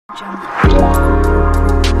Hey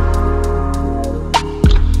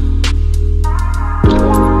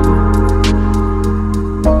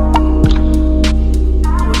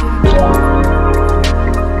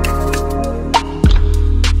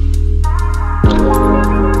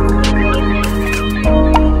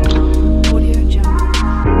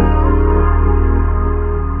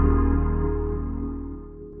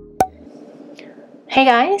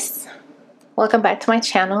guys, welcome back to my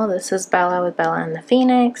channel. This is Bella with Bella and the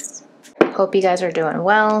Phoenix. Hope you guys are doing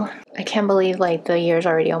well. I can't believe like the year's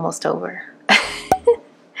already almost over.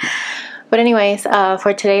 But anyways,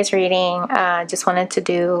 for today's reading, I just wanted to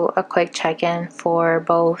do a quick check-in for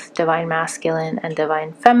both Divine Masculine and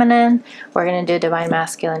Divine Feminine. We're going to do Divine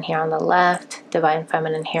Masculine here on the left, Divine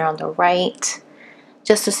Feminine here on the right,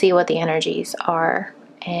 just to see what the energies are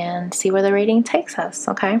and see where the reading takes us,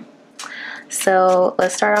 okay? So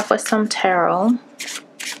let's start off with some tarot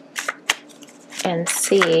and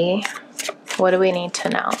see what do we need to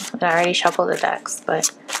know. And I already shuffled the decks,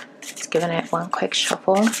 but just giving it one quick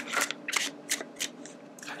shuffle.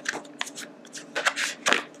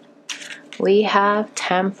 We have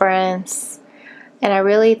Temperance, and I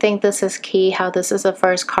really think this is key how this is the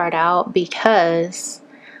first card out, because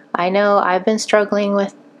I know I've been struggling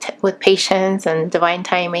with patience and divine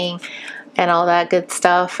timing and all that good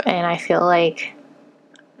stuff, and I feel like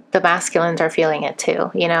the masculines are feeling it too,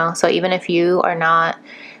 you know? So even if you are not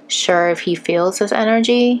sure if he feels this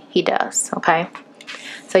energy, he does, okay?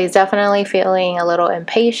 So he's definitely feeling a little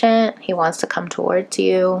impatient. He wants to come towards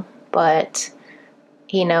you, but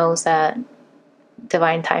he knows that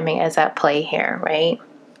divine timing is at play here, right?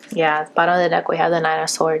 Yeah, at the bottom of the deck we have the Nine of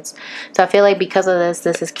Swords. So I feel like because of this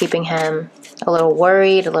is keeping him a little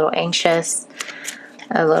worried, a little anxious,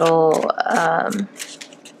 a little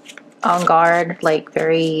on guard, like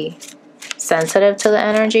very sensitive to the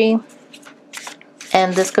energy.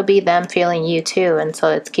 And this could be them feeling you too, and so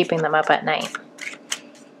it's keeping them up at night.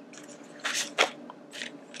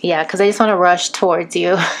 Yeah, because they just want to rush towards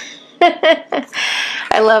you.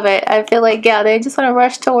 I love it. I feel like, yeah, they just want to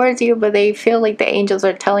rush towards you, but they feel like the angels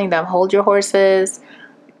are telling them, hold your horses.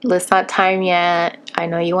 It's not time yet. I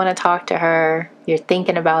know you want to talk to her. You're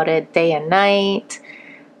thinking about it day and night.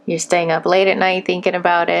 You're staying up late at night thinking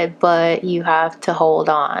about it, but you have to hold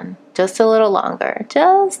on just a little longer.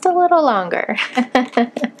 Just a little longer.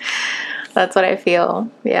 That's what I feel.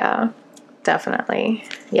 Yeah, definitely.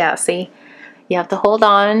 Yeah, see, you have to hold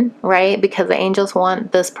on, right? Because the angels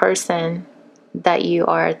want this person that you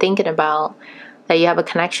are thinking about, that you have a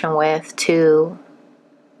connection with, to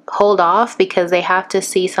hold off, because they have to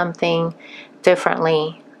see something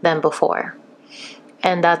differently than before.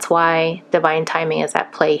 And that's why divine timing is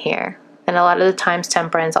at play here. And a lot of the times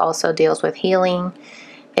Temperance also deals with healing.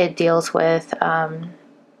 It deals with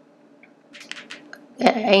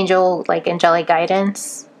angelic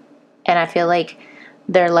guidance. And I feel like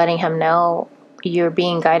they're letting him know you're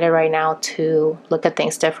being guided right now to look at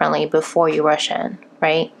things differently before you rush in,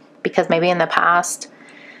 right? Because maybe in the past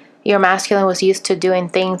your masculine was used to doing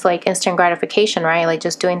things like instant gratification, right? Like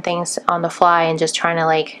just doing things on the fly and just trying to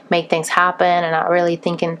like make things happen and not really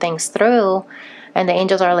thinking things through. And the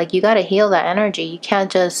angels are like, you got to heal that energy. You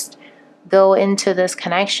can't just go into this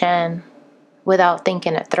connection without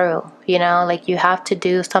thinking it through, you know? Like you have to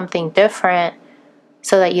do something different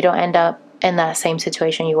so that you don't end up in that same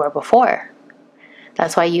situation you were before.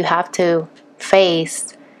 That's why you have to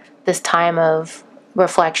face this time of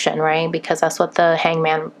reflection, right? Because that's what the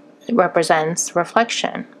Hangman represents,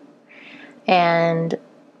 reflection. And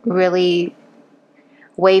really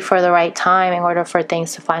wait for the right time in order for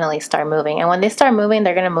things to finally start moving. And when they start moving,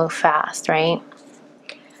 they're going to move fast, right?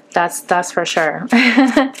 That's for sure.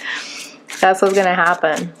 That's what's going to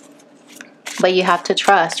happen. But you have to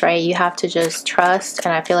trust, right? You have to just trust.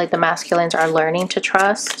 And I feel like the masculines are learning to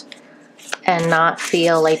trust and not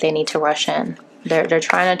feel like they need to rush in. They're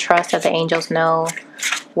trying to trust that the angels know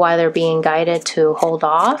why they're being guided to hold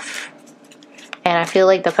off. And I feel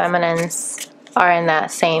like the feminines are in that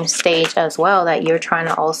same stage as well, that you're trying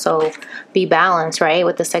to also be balanced, right?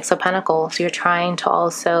 With the Six of Pentacles, you're trying to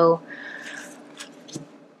also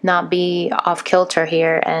not be off kilter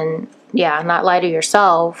here and, yeah, not lie to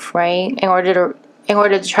yourself, right? In order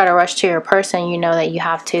to try to rush to your person, you know that you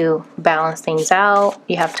have to balance things out.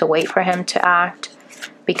 You have to wait for him to act,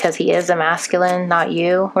 because he is a masculine, not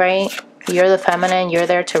you, right? You're the feminine. You're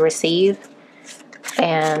there to receive.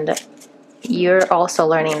 And you're also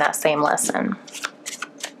learning that same lesson.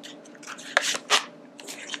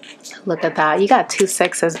 Look at that. You got 2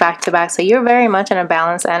 sixes back to back. So you're very much in a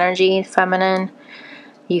balanced energy, feminine.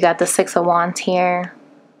 You got the 6 of Wands here.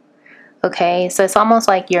 Okay, so it's almost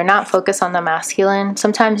like you're not focused on the masculine.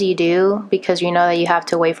 Sometimes you do because you know that you have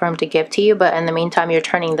to wait for him to give to you, but in the meantime, you're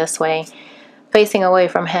turning this way, facing away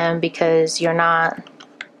from him because you're not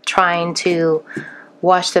trying to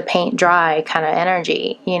wash the paint dry kind of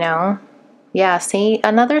energy, you know? Yeah, see,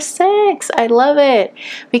 another 6. I love it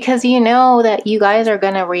because you know that you guys are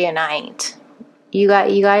going to reunite. You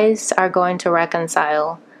guys are going to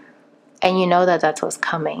reconcile, and you know that that's what's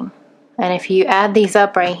coming. And if you add these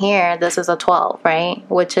up right here, this is a 12, right?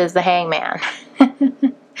 Which is the hangman.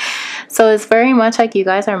 So it's very much like you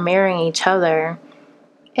guys are mirroring each other,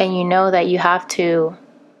 and you know that you have to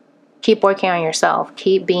keep working on yourself,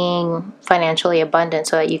 keep being financially abundant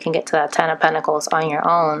so that you can get to that 10 of Pentacles on your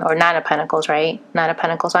own, or 9 of Pentacles, right? 9 of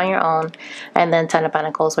Pentacles on your own, and then 10 of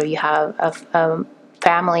Pentacles where you have a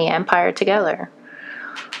family empire together.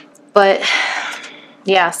 But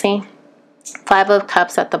yeah, see, 5 of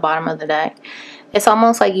Cups at the bottom of the deck. It's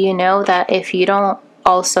almost like you know that if you don't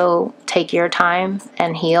also take your time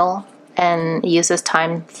and heal and use this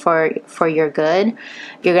time for your good,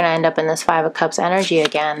 you're going to end up in this 5 of Cups energy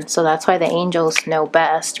again. So that's why the angels know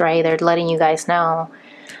best, right? They're letting you guys know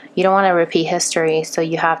you don't want to repeat history, so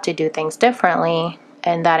you have to do things differently.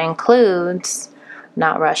 And that includes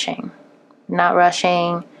not rushing,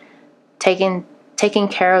 taking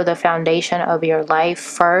care of the foundation of your life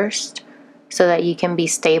first so that you can be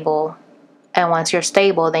stable. And once you're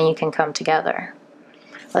stable, then you can come together.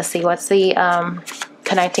 Let's see, what's the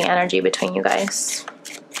connecting energy between you guys?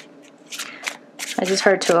 I just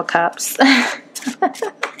heard 2 of Cups.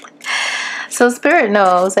 So Spirit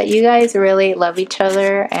knows that you guys really love each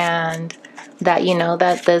other, and that you know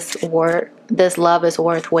that this love is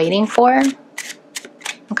worth waiting for.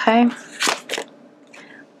 Okay.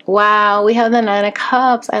 Wow, we have the 9 of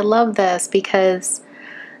Cups. I love this because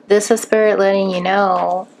this is Spirit letting you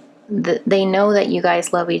know that they know that you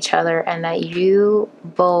guys love each other, and that you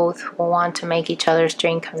both want to make each other's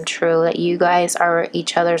dream come true, that you guys are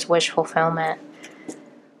each other's wish fulfillment.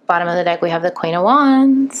 Bottom of the deck, we have the Queen of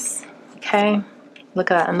Wands. Okay,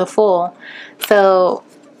 look at that, and the Fool. So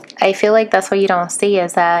I feel like that's what you don't see,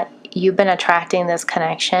 is that you've been attracting this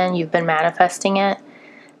connection, you've been manifesting it,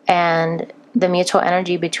 and the mutual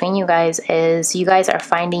energy between you guys is you guys are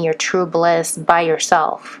finding your true bliss by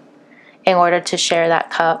yourself in order to share that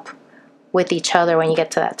cup with each other when you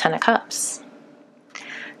get to that 10 of Cups.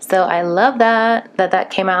 So I love that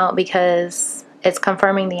came out because it's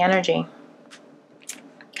confirming the energy.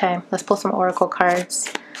 Okay, let's pull some oracle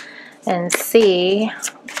cards and see,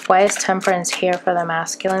 why is Temperance here for the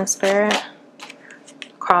masculine spirit?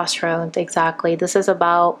 Crossroads, exactly. This is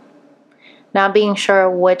about not being sure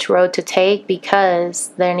which road to take because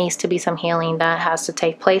there needs to be some healing that has to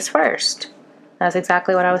take place first. That's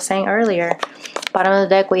exactly what I was saying earlier. Bottom of the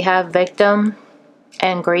deck, we have victim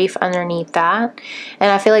and grief underneath that.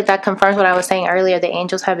 And I feel like that confirms what I was saying earlier. The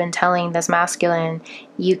angels have been telling this masculine,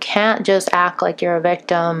 you can't just act like you're a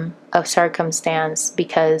victim of circumstance,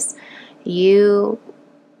 because not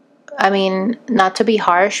to be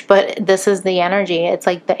harsh, but this is the energy. It's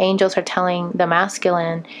like the angels are telling the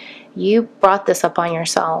masculine, you brought this upon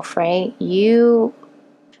yourself, right? You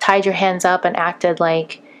tied your hands up and acted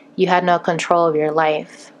like you had no control of your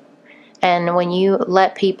life. And when you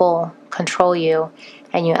let people control you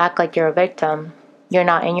and you act like you're a victim, you're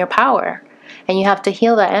not in your power. And you have to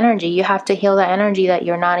heal that energy. You have to heal that energy that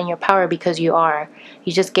you're not in your power, because you are.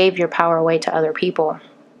 You just gave your power away to other people.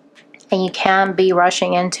 And you can't be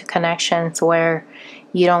rushing into connections where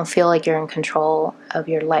you don't feel like you're in control of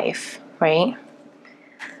your life, right?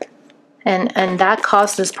 And that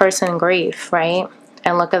caused this person grief, right?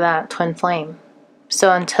 And look at that, twin flame.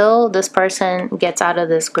 So until this person gets out of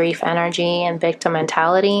this grief energy and victim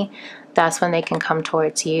mentality, that's when they can come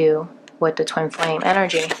towards you with the twin flame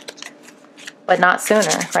energy. But not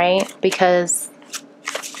sooner, right? Because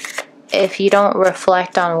if you don't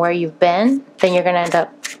reflect on where you've been, then you're going to end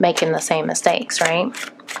up making the same mistakes, right?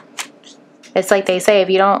 It's like they say, if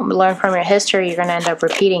you don't learn from your history, you're going to end up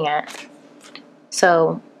repeating it.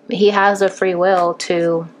 So he has the free will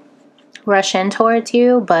to rush in towards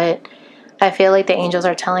you, but I feel like the angels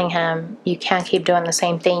are telling him, you can't keep doing the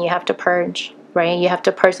same thing. You have to purge, right? You have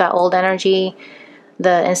to purge that old energy.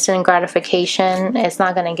 The instant gratification, it's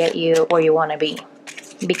not going to get you where you want to be,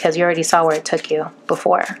 because you already saw where it took you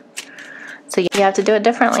before. So you have to do it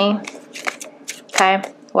differently. Okay,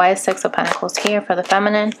 why is 6 of Pentacles here for the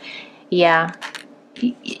feminine? Yeah,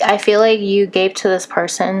 I feel like you gave to this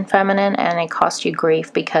person, feminine, and it cost you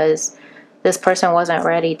grief because this person wasn't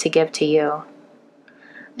ready to give to you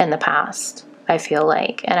in the past, I feel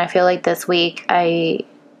like. And I feel like this week, I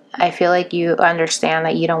feel like you understand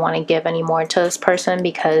that you don't want to give anymore to this person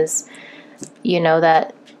because you know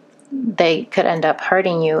that they could end up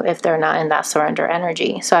hurting you if they're not in that surrender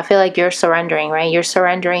energy. So I feel like you're surrendering, right? You're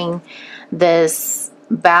surrendering this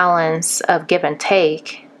balance of give and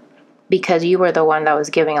take because you were the one that was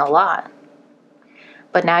giving a lot.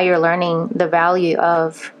 But now you're learning the value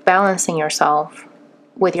of balancing yourself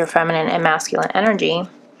with your feminine and masculine energy.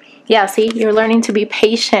 Yeah, see, you're learning to be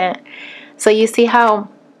patient. So you see how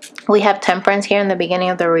we have temperance here in the beginning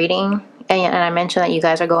of the reading, and I mentioned that you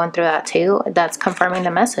guys are going through that too. That's confirming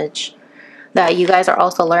the message that you guys are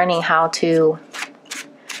also learning how to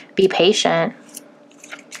be patient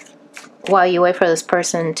while you wait for this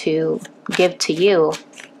person to give to you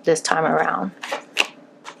this time around.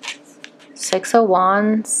 Six of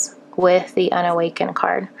Wands with the unawakened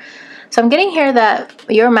card. So I'm getting here that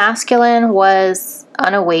your masculine was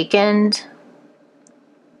unawakened.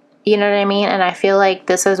 You know what I mean? And I feel like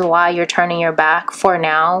this is why you're turning your back for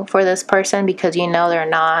now for this person, because you know they're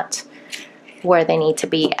not where they need to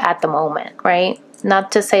be at the moment, right?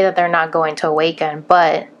 Not to say that they're not going to awaken,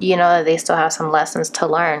 but you know that they still have some lessons to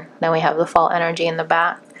learn. Then we have the fall energy in the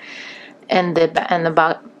back and the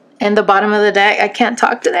bottom of the deck. I can't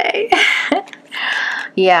talk today.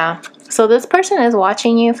 Yeah. So this person is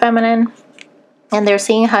watching you, feminine, and they're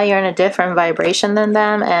seeing how you're in a different vibration than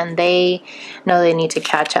them, and they know they need to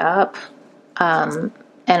catch up and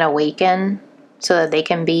awaken so that they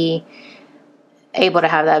can be able to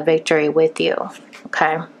have that victory with you.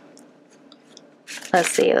 Okay. Let's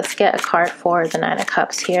see. Let's get a card for the Nine of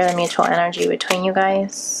Cups here, the mutual energy between you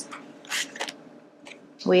guys.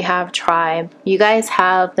 We have tribe. You guys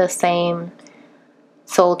have the same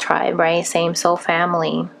soul tribe, right? Same soul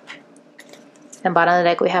family. And bottom of the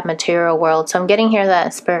deck, we have material world. So I'm getting here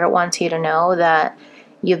that Spirit wants you to know that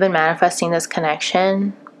you've been manifesting this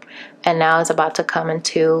connection, and now it's about to come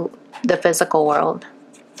into the physical world.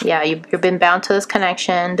 Yeah, you've been bound to this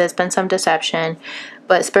connection. There's been some deception,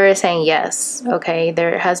 but Spirit is saying yes. Okay,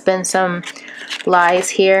 there has been some lies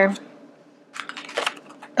here.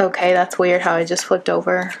 Okay, that's weird how I just flipped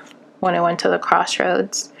over when I went to the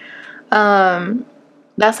crossroads.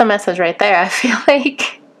 That's a message right there. I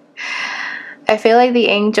feel like the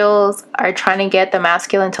angels are trying to get the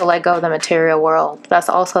masculine to let go of the material world. That's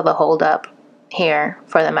also the holdup here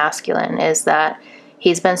for the masculine, is that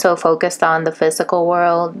he's been so focused on the physical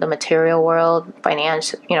world, the material world,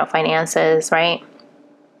 finances, right?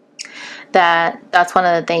 That's one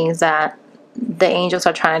of the things that the angels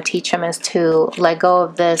are trying to teach him, is to let go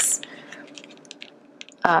of this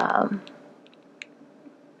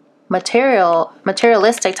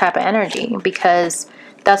materialistic type of energy, because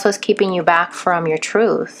that's what's keeping you back from your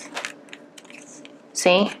truth.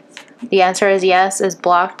 See? The answer is yes is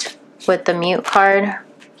blocked with the mute card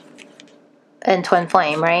and twin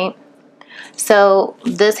flame, right? So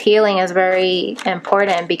this healing is very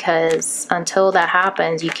important, because until that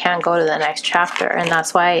happens, you can't go to the next chapter. And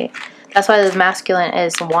that's why this masculine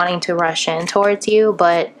is wanting to rush in towards you,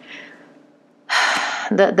 but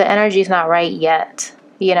the energy is not right yet,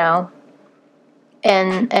 you know?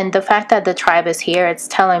 And the fact that the tribe is here, it's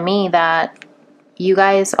telling me that you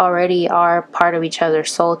guys already are part of each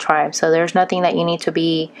other's soul tribe. So there's nothing that you need to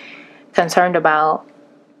be concerned about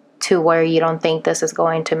to where you don't think this is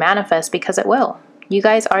going to manifest, because it will. You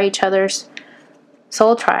guys are each other's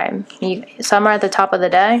soul tribe. Some are at the top of the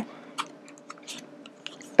day,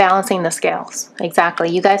 balancing the scales.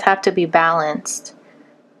 Exactly. You guys have to be balanced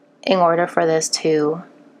in order for this to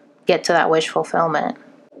get to that wish fulfillment.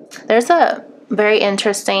 There's a very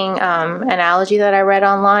interesting analogy that I read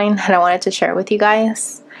online that I wanted to share with you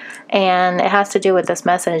guys. And it has to do with this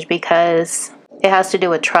message, because it has to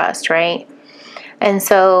do with trust, right? And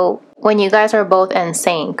so when you guys are both in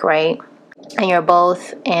sync, right? And you're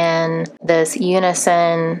both in this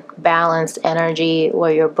unison, balanced energy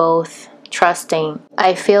where you're both trusting,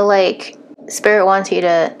 I feel like Spirit wants you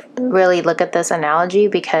to really look at this analogy,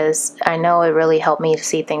 because I know it really helped me to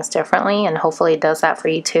see things differently, and hopefully it does that for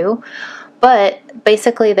you too. But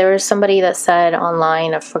basically, there was somebody that said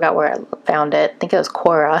online, I forgot where I found it, I think it was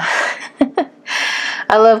Quora.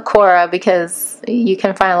 I love Quora because you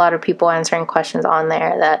can find a lot of people answering questions on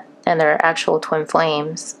there and they're actual twin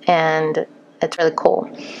flames, and it's really cool.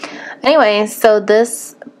 Anyway, so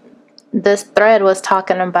this thread was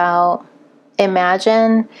talking about,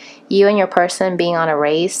 imagine you and your person being on a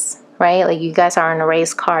race, right? Like you guys are in a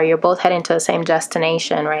race car. You're both heading to the same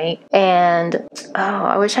destination, right? And,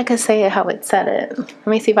 I wish I could say it how it said it. Let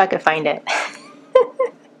me see if I could find it.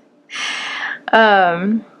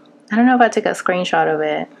 I don't know if I took a screenshot of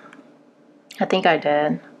it. I think I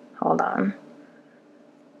did. Hold on.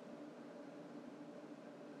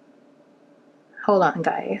 Hold on,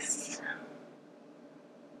 guys.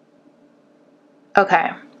 Okay.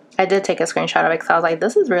 I did take a screenshot of it because I was like,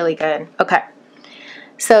 this is really good. Okay.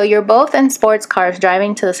 So you're both in sports cars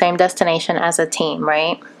driving to the same destination as a team,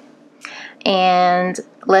 right? And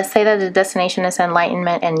let's say that the destination is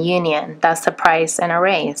enlightenment and union. That's the prize in a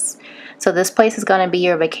race. So this place is going to be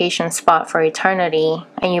your vacation spot for eternity.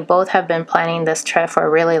 And you both have been planning this trip for a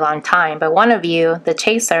really long time. But one of you, the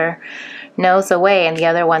chaser, knows the way, and the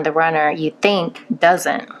other one, the runner, you think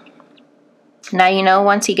doesn't. Now you know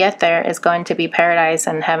once you get there, it's going to be paradise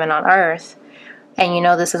and heaven on earth. And you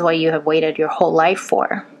know this is what you have waited your whole life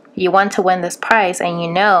for. You want to win this prize, and you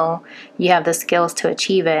know you have the skills to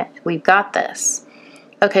achieve it. We've got this.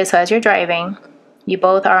 Okay, so as you're driving, you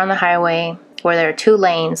both are on the highway where there are 2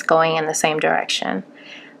 lanes going in the same direction.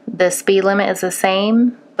 The speed limit is the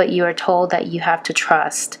same, but you are told that you have to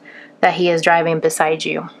trust that he is driving beside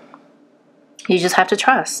you. You just have to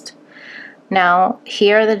trust. Now,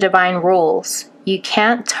 here are the divine rules. You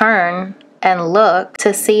can't turn and look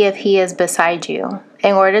to see if he is beside you.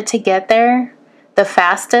 In order to get there the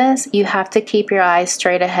fastest, you have to keep your eyes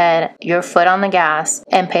straight ahead, your foot on the gas,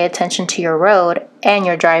 and pay attention to your road and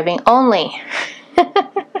your driving only.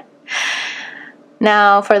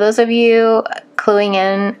 Now, for those of you cluing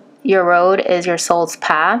in, your road is your soul's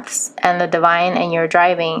paths, and the divine in your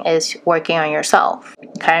driving is working on yourself.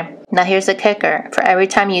 Okay? Now, here's the kicker. For every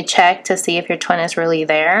time you check to see if your twin is really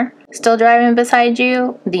there, still driving beside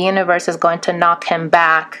you, the universe is going to knock him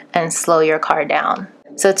back and slow your car down.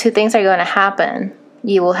 So 2 things are going to happen.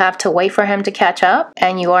 You will have to wait for him to catch up,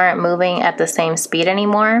 and you aren't moving at the same speed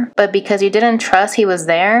anymore. But because you didn't trust he was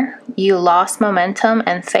there, you lost momentum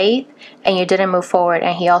and faith, and you didn't move forward,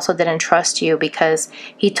 and he also didn't trust you because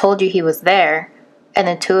he told you he was there, and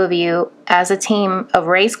the 2 of you, as a team of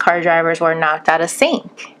race car drivers, were knocked out of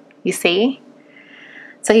sync. You see?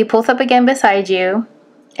 So he pulls up again beside you,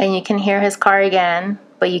 and you can hear his car again,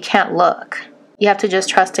 but you can't look. You have to just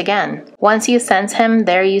trust again. Once you sense him,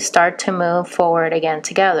 there you start to move forward again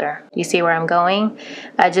together. You see where I'm going?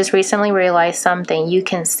 I just recently realized something. You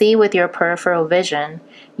can see with your peripheral vision.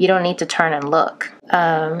 You don't need to turn and look.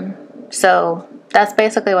 So that's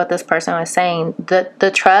basically what this person was saying.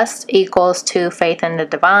 The trust equals to faith in the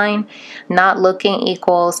divine. Not looking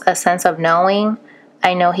equals a sense of knowing.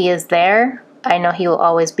 I know he is there. I know he will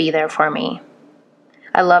always be there for me.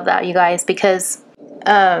 I love that, you guys, because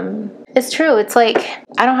it's true. It's like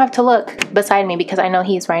I don't have to look beside me because I know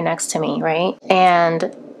he's right next to me, right?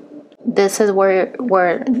 And this is where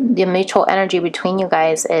the mutual energy between you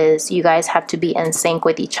guys is. You guys have to be in sync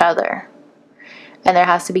with each other. And there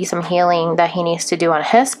has to be some healing that he needs to do on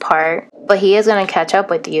his part, but he is going to catch up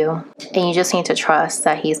with you, and you just need to trust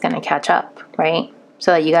that he's going to catch up, right?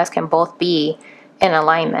 So that you guys can both be in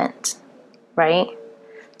alignment, right?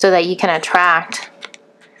 So that you can attract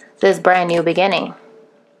this brand new beginning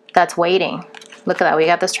that's waiting. Look at that. We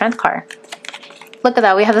got the Strength card. Look at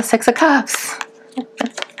that. We have the 6 of Cups.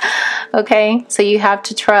 Okay. So you have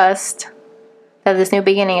to trust that this new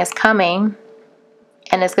beginning is coming,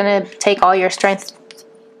 and it's going to take all your strength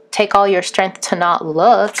to not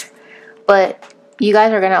look, but you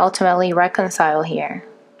guys are going to ultimately reconcile here.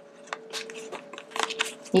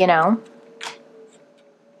 You know?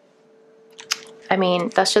 I mean,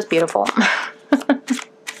 that's just beautiful.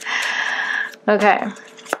 Okay.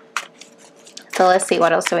 So let's see,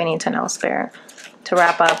 what else do we need to know, Spirit? To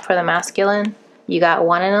wrap up for the masculine, you got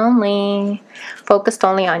one and only, focused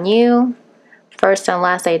only on you, first and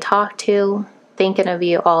last they talk to, thinking of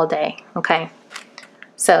you all day. Okay.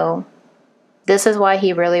 So this is why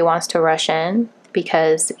he really wants to rush in,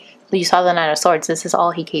 because you saw the Nine of Swords. This is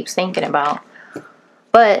all he keeps thinking about.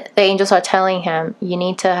 But the angels are telling him you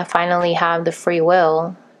need to finally have the free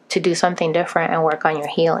will to do something different and work on your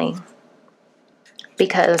healing.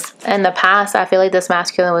 Because in the past, I feel like this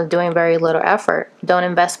masculine was doing very little effort. Don't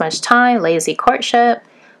invest much time, lazy courtship,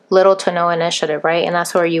 little to no initiative, right? And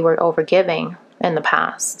that's where you were overgiving in the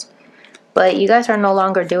past. But you guys are no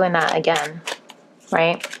longer doing that again,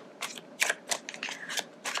 right?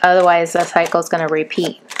 Otherwise, the cycle is going to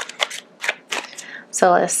repeat.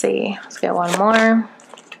 So let's see. Let's get one more.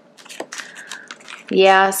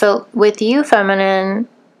 Yeah, so with you, feminine,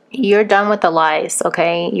 you're done with the lies,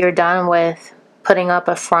 okay? You're done with putting up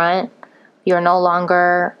a front. You're no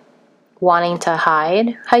longer wanting to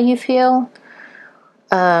hide how you feel.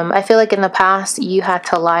 I feel like in the past, you had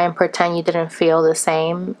to lie and pretend you didn't feel the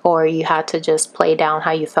same, or you had to just play down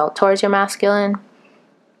how you felt towards your masculine.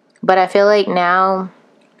 But I feel like now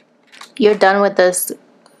you're done with this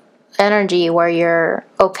energy where you're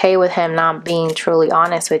okay with him not being truly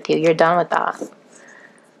honest with you. You're done with that.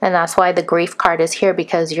 And that's why the grief card is here,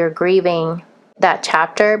 because you're grieving that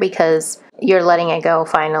chapter, because you're letting it go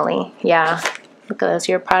finally. Yeah. Look at this.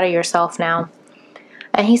 You're proud of yourself now.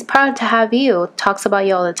 And he's proud to have you. Talks about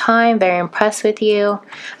you all the time. Very impressed with you.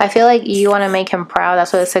 I feel like you want to make him proud.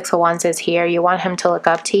 That's what the Six of Wands is here. You want him to look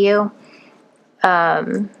up to you.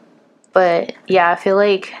 But yeah, I feel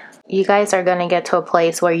like you guys are going to get to a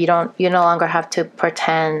place where you no longer have to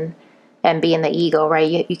pretend and be in the ego,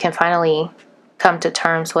 right? You can finally come to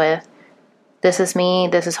terms with, this is me,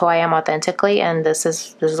 this is who I am authentically, and this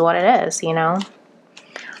is what it is, you know?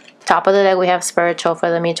 Top of the deck, we have spiritual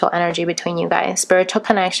for the mutual energy between you guys. Spiritual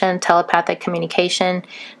connection, telepathic communication,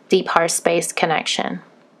 deep heart space connection.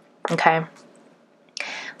 Okay.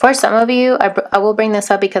 For some of you, I will bring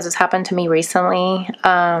this up because it's happened to me recently.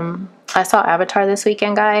 I saw Avatar this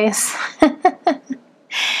weekend, guys.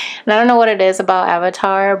 And I don't know what it is about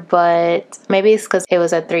Avatar, but maybe it's because it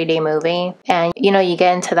was a 3D movie. And, you know, you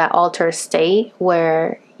get into that altered state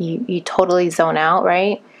where you totally zone out,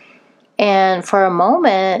 right? And for a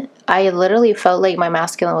moment, I literally felt like my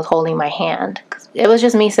masculine was holding my hand. It was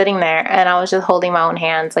just me sitting there, and I was just holding my own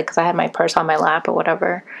hands, like, because I had my purse on my lap or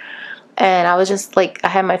whatever. And I was just like, I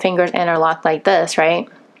had my fingers interlocked like this, right?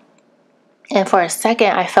 And for a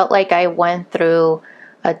second, I felt like I went through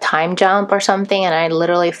a time jump or something, and I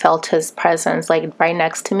literally felt his presence like right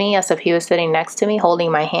next to me, as if he was sitting next to me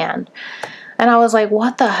holding my hand. And I was like,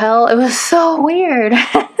 what the hell? It was so weird.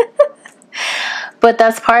 But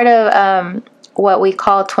that's part of what we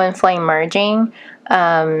call twin flame merging.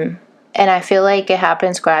 And I feel like it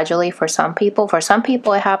happens gradually for some people. For some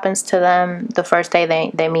people, it happens to them the first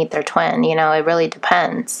day they meet their twin. You know, it really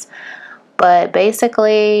depends. But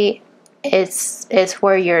basically, it's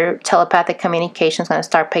where your telepathic communication is going to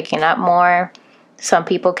start picking up more. Some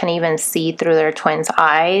people can even see through their twin's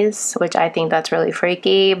eyes, which I think that's really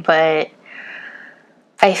freaky. But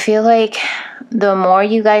I feel like the more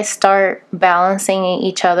you guys start balancing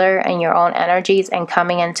each other and your own energies and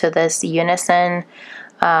coming into this unison,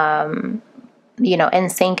 you know, in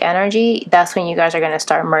sync energy, that's when you guys are going to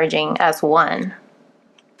start merging as one.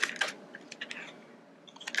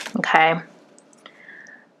 Okay.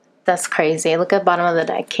 That's crazy. Look at the bottom of the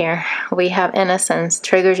deck here. We have innocence,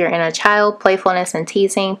 triggers your inner child, playfulness and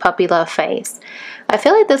teasing, puppy love face. I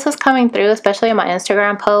feel like this is coming through, especially in my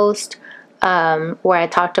Instagram post, where I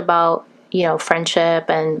talked about, you know, friendship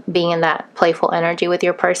and being in that playful energy with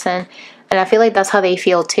your person. And I feel like that's how they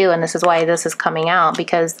feel too. And this is why this is coming out,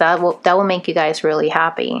 because that will make you guys really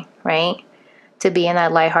happy, right? To be in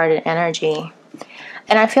that lighthearted energy.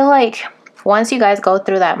 And I feel like once you guys go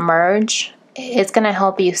through that merge, it's going to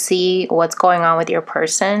help you see what's going on with your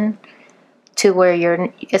person, to where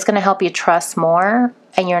it's going to help you trust more,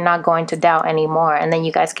 and you're not going to doubt anymore. And then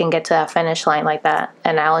you guys can get to that finish line, like that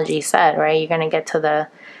analogy said, right? You're going to get to the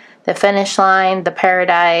finish line, the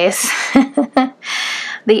paradise,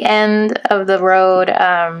 the end of the road,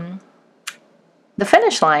 the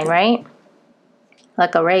finish line, right?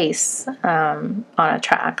 Like a race on a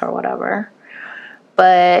track or whatever.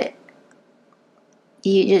 But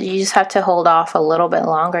you just have to hold off a little bit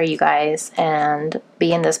longer, you guys, and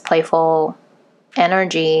be in this playful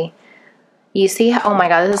energy. You see how, oh my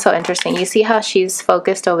god, this is so interesting. You see how she's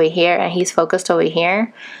focused over here and he's focused over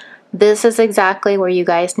here? This is exactly where you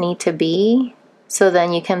guys need to be, so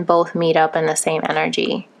then you can both meet up in the same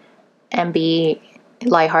energy and be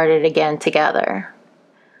lighthearted again together.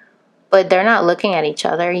 But they're not looking at each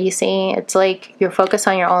other, you see? It's like you're focused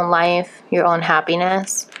on your own life, your own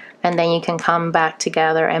happiness, and then you can come back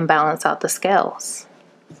together and balance out the scales.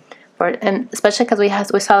 And especially because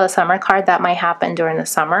we saw the summer card, that might happen during the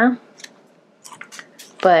summer.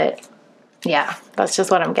 But yeah, that's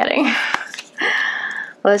just what I'm getting.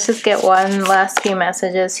 Let's just get one last few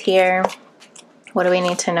messages here. What do we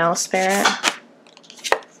need to know, Spirit?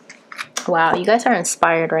 Wow, you guys are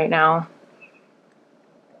inspired right now.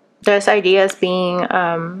 There's ideas being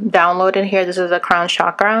downloaded here. This is the crown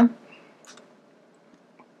chakra.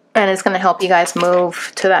 And it's going to help you guys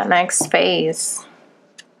move to that next phase.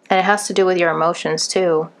 And it has to do with your emotions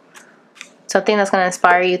too. Something that's going to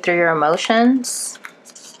inspire you through your emotions.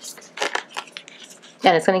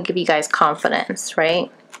 And it's going to give you guys confidence,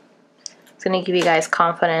 right? It's going to give you guys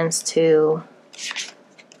confidence to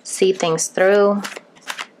see things through.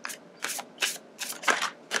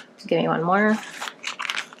 Give me one more.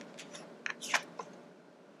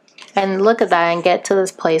 And look at that and get to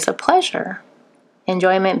this place of pleasure.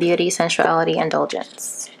 Enjoyment, beauty, sensuality,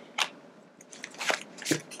 indulgence.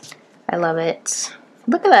 I love it.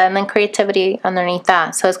 Look at that. And then creativity underneath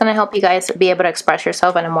that. So it's going to help you guys be able to express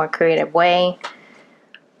yourself in a more creative way.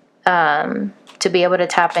 To be able to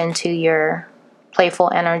tap into your playful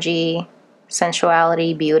energy,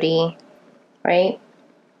 sensuality, beauty, right?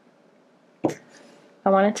 I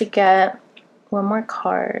wanted to get one more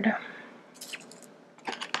card.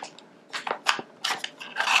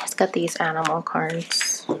 Let's get these animal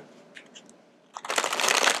cards.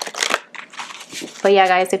 But yeah,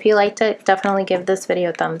 guys, if you liked it, definitely give this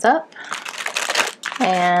video a thumbs up.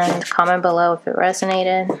 And comment below if it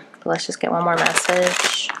resonated. But let's just get one more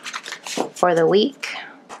message for the week.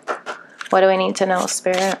 What do we need to know,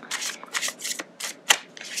 Spirit?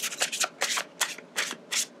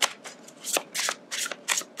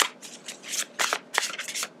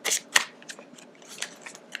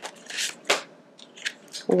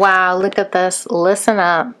 Wow, look at this. Listen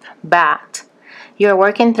up, Bat. You're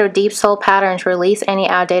working through deep soul patterns. Release any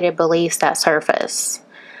outdated beliefs that surface.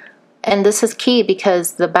 And this is key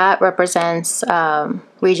because the bat represents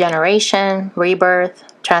regeneration, rebirth,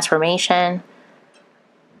 transformation,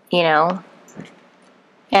 you know.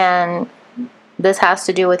 And this has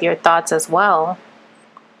to do with your thoughts as well,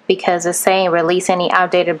 because it's saying release any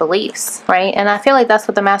outdated beliefs, right? And I feel like that's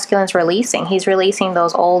what the masculine's releasing. He's releasing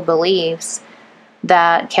those old beliefs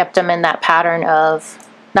that kept him in that pattern of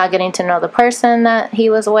not getting to know the person that he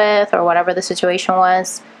was with or whatever the situation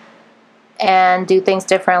was, and do things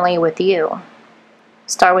differently with you.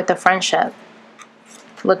 Start with the friendship.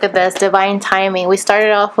 Look at this, divine timing. We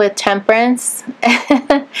started off with temperance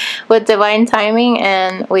with divine timing,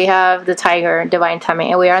 and we have the tiger, divine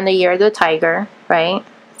timing. And we are in the year of the tiger, right?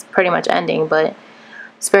 It's pretty much ending, but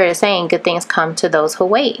Spirit is saying good things come to those who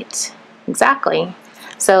wait. Exactly.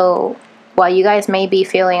 So while you guys may be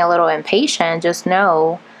feeling a little impatient, just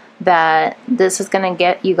know that this is going to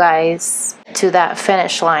get you guys to that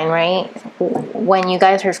finish line, right? When you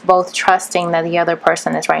guys are both trusting that the other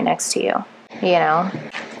person is right next to you, you know?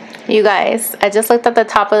 You guys, I just looked at the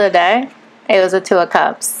top of the deck. It was a Two of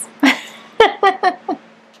Cups. And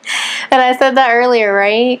I said that earlier,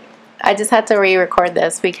 right? I just had to re-record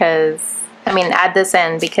this because, I mean, add this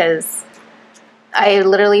in because I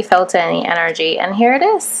literally felt it in the energy. And here it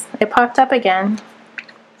is. It popped up again.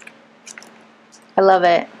 I love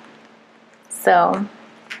it. So,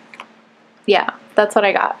 yeah, that's what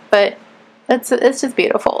I got. But it's just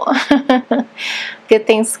beautiful. Good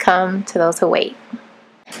things come to those who wait.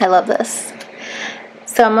 I love this.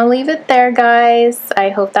 So I'm going to leave it there, guys. I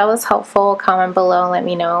hope that was helpful. Comment below and let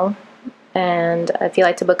me know. And if you'd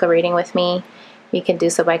like to book a reading with me, you can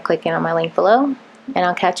do so by clicking on my link below. And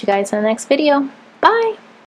I'll catch you guys in the next video. Bye!